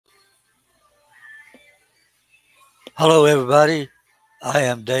Hello, everybody. I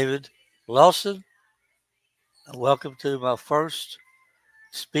am David Lawson, and welcome to my first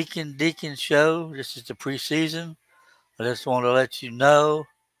Speaking Deacon show. This is the preseason. I just want to let you know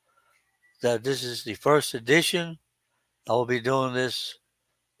that this is the first edition. I will be doing this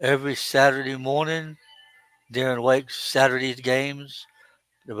every Saturday morning during Wake's Saturday's games.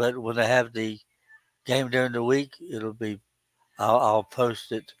 But when they have the game during the week, I'll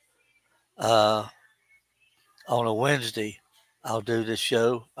post it uh, on a Wednesday. I'll do this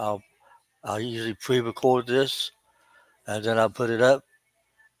show. I'll usually pre-record this and then I'll put it up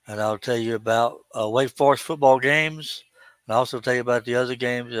and I'll tell you about Wake Forest football games, and I'll also tell you about the other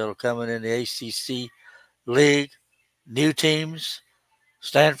games that are coming in the ACC League. New teams,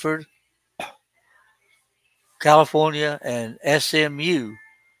 Stanford, California, and SMU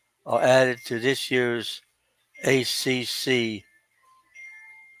are added to this year's ACC.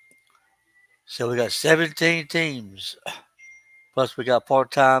 So we got 17 teams, plus we got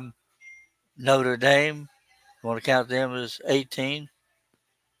part-time Notre Dame. You want to count them as 18.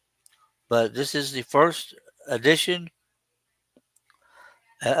 But this is the first edition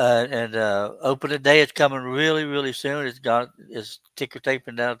and opening day is coming really, really soon. It's ticker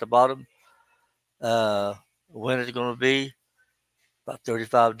taping down at the bottom. Uh, when it's going to be about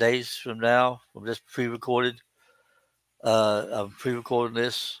 35 days from now. I'm just pre-recorded. I'm pre-recording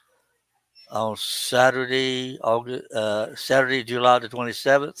this on Saturday, July the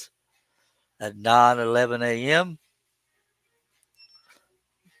 27th at 9:11 a.m.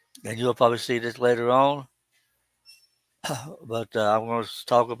 And you'll probably see this later on. But I'm going to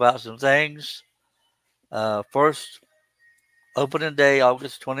talk about some things. First, opening day,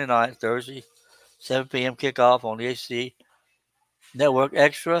 August 29th, Thursday, 7 p.m. kickoff on the HC Network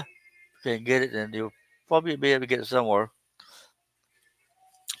Extra. If you can get it, and you'll probably be able to get it somewhere.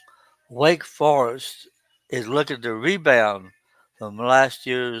 Wake Forest is looking to rebound from last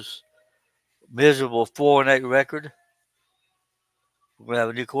year's miserable 4-8 record. We're going to have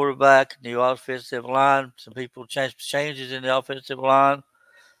a new quarterback, new offensive line, some changes in the offensive line.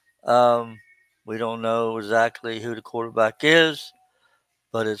 Um, we don't know exactly who the quarterback is,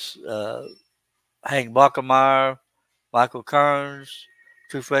 but it's Hank Bockermeyer, Michael Kearns,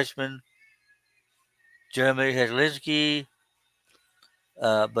 true freshman, Jeremy Heslinski,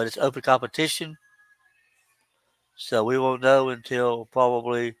 but it's open competition. So we won't know until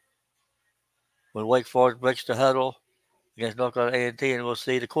probably when Wake Forest breaks the huddle against North Carolina A&T, and we'll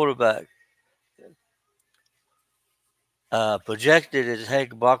see the quarterback. Projected is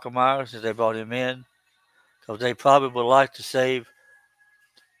Hank Bockermeyer since they brought him in, because they probably would like to save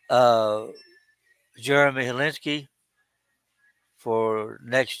uh, Jeremy Heslinski for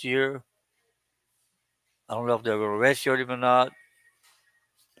next year. I don't know if they're going to redshirt him or not.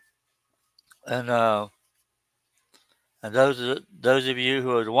 And those of you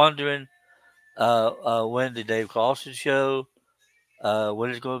who are wondering when the Dave Clawson show, when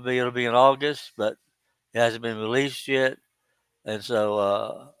it's going to be, it'll be in August, but it hasn't been released yet, and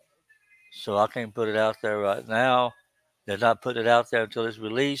so I can't put it out there right now. They're not putting it out there until it's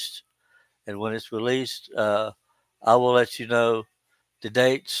released, and when it's released, I will let you know the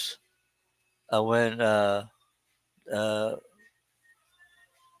dates when uh,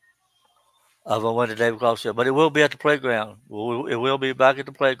 of when the David Clawson show. But it will be at the playground. It will be back at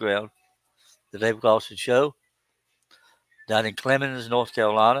the playground. The David Clawson show down in Clemens, North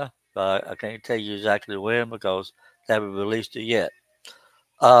Carolina. I can't tell you exactly when because they haven't released it yet.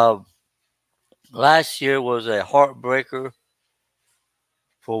 Um, Last year was a heartbreaker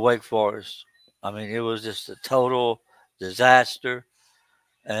for Wake Forest. I mean, it was just a total disaster,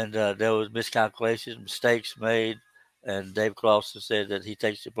 and there was miscalculations, mistakes made, and Dave Clawson said that he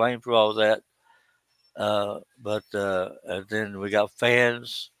takes the blame for all that. But and then we got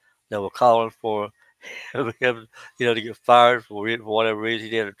fans that were calling for him, to get fired for whatever reason.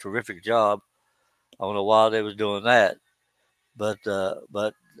 He did a terrific job. I don't know why they was doing that, but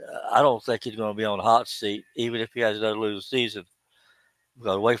I don't think he's going to be on the hot seat, even if he has another losing season.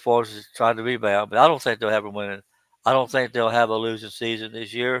 Because Wake Forest is trying to rebound, but I don't think they'll have a winning. I don't think they'll have a losing season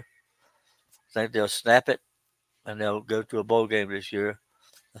this year. I think they'll snap it and they'll go to a bowl game this year.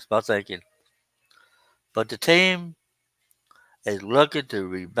 That's my thinking. But the team is looking to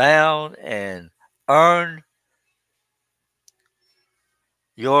rebound and earn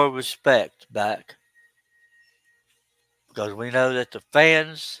your respect back. Because we know that the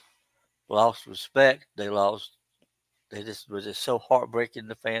fans lost respect. They just was just so heartbreaking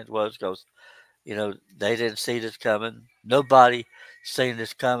the fans was because, they didn't see this coming. Nobody seen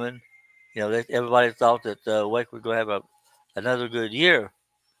this coming. Everybody thought that Wake was going to have another good year,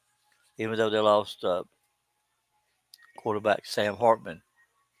 even though they lost quarterback Sam Hartman.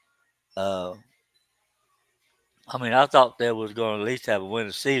 I mean, I thought they was going to at least have a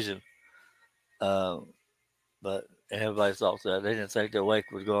winning season, but everybody thought that. They didn't think that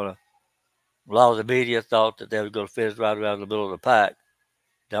Wake was going to. A lot of the media thought that they were going to finish right around the middle of the pack,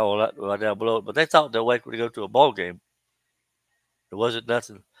 right down below. But they thought that Wake would go to a ball game. It wasn't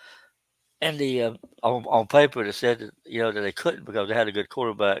nothing. And on paper, they said that that they couldn't because they had a good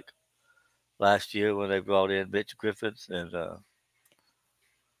quarterback last year when they brought in Mitch Griffith and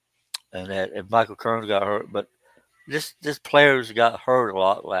Michael Kearns got hurt. But this players got hurt a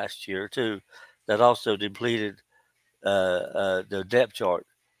lot last year too. That also depleted the depth chart.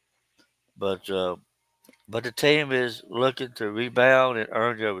 But the team is looking to rebound and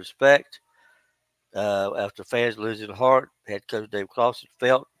earn your respect. After fans losing heart, head coach Dave Clawson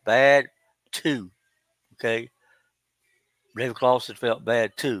felt bad too. Okay, Dave Clawson felt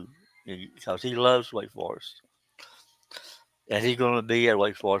bad too because he loves Wake Forest, and he's going to be at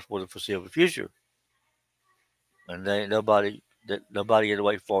Wake Forest for the foreseeable future. And there ain't nobody in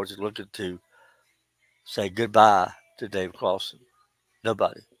Wake Forest is looking to say goodbye to Dave Clawson.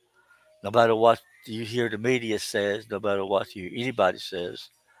 Nobody. No matter what you hear the media says, no matter what anybody says,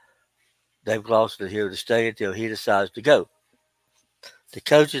 Dave Lawson is here to stay until he decides to go. The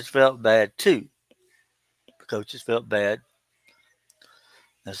coaches felt bad too. The coaches felt bad,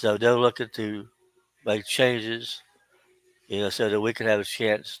 and so they're looking to make changes, so that we can have a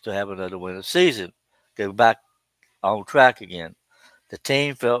chance to have another winning season, go back on track again. The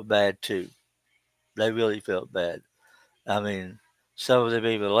team felt bad too. They really felt bad. I mean, some of them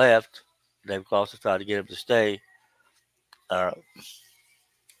even left. Dave Lawson tried to get them to stay, but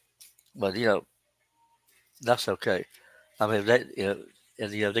that's okay. I mean,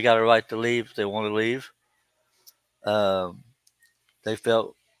 they got a right to leave if they want to leave. They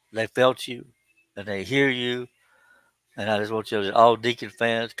felt you, and they hear you. And I just want you to, all Deacon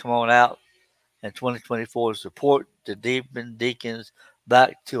fans, come on out in 2024 support the Deacons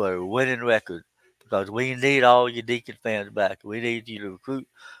back to a winning record, because we need all your Deacon fans back. We need you to recruit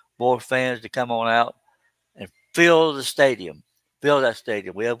more fans to come on out and fill the stadium. Fill that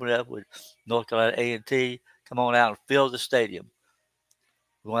stadium. We open it up with North Carolina A&T. Come on out and fill the stadium.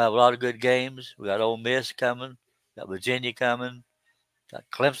 We're going to have a lot of good games. We got Ole Miss coming. Got Virginia coming. Got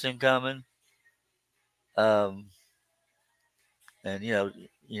Clemson coming. And it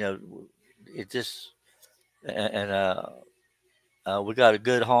just we got a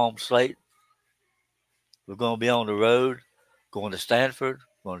good home slate. We're going to be on the road, going to Stanford,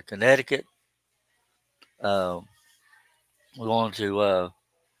 going to Connecticut. We're going to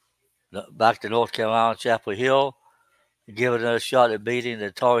back to North Carolina, Chapel Hill, and give it another shot at beating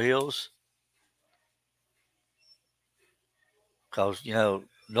the Tar Heels. Because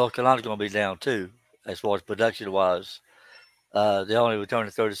North Carolina's going to be down too, as far as production wise. They only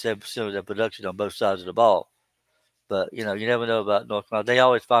returning 37% of their production on both sides of the ball. But you never know about North Carolina. They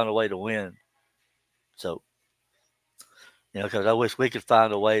always find a way to win. So, because I wish we could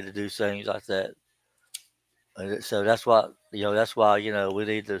find a way to do things like that. So that's why we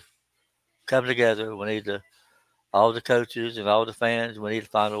need to come together. We need to, all the coaches and all the fans, we need to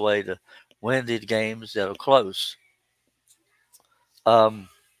find a way to win these games that are close. But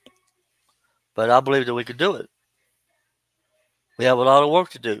I believe that we can do it. We have a lot of work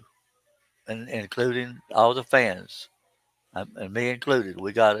to do, and including all the fans, and me included.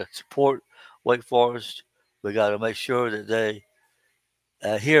 We got to support Wake Forest. We got to make sure that they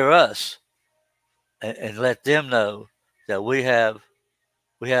hear us and let them know that we have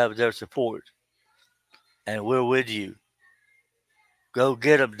their support, and we're with you. Go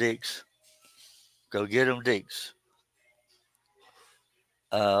get them, Deeks. Go get them, Deeks.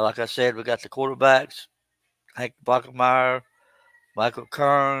 Like I said, we got the quarterbacks, Hank Bockemeyer, Michael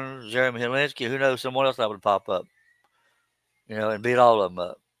Kearns, Jeremy Helinski. Who knows, someone else that would pop up, and beat all of them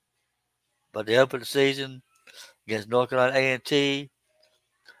up. But they open the season against North Carolina A&T,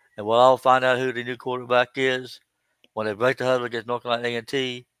 and we'll all find out who the new quarterback is when they break the huddle against North Carolina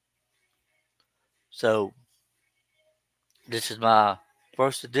A&T. So this is my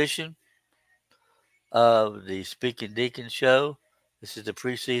first edition of the Speaking Deacon show. This is the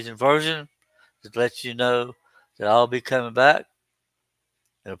preseason version. Just let you know that I'll be coming back.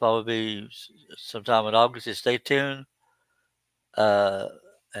 It'll probably be sometime in August. So stay tuned. And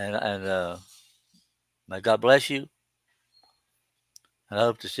may God bless you. And I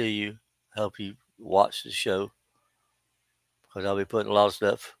hope to see you. I hope you watch the show, because I'll be putting a lot of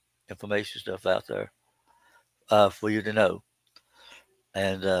stuff, information stuff out there for you to know.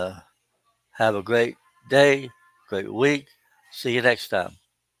 And have a great day, great week. See you next time.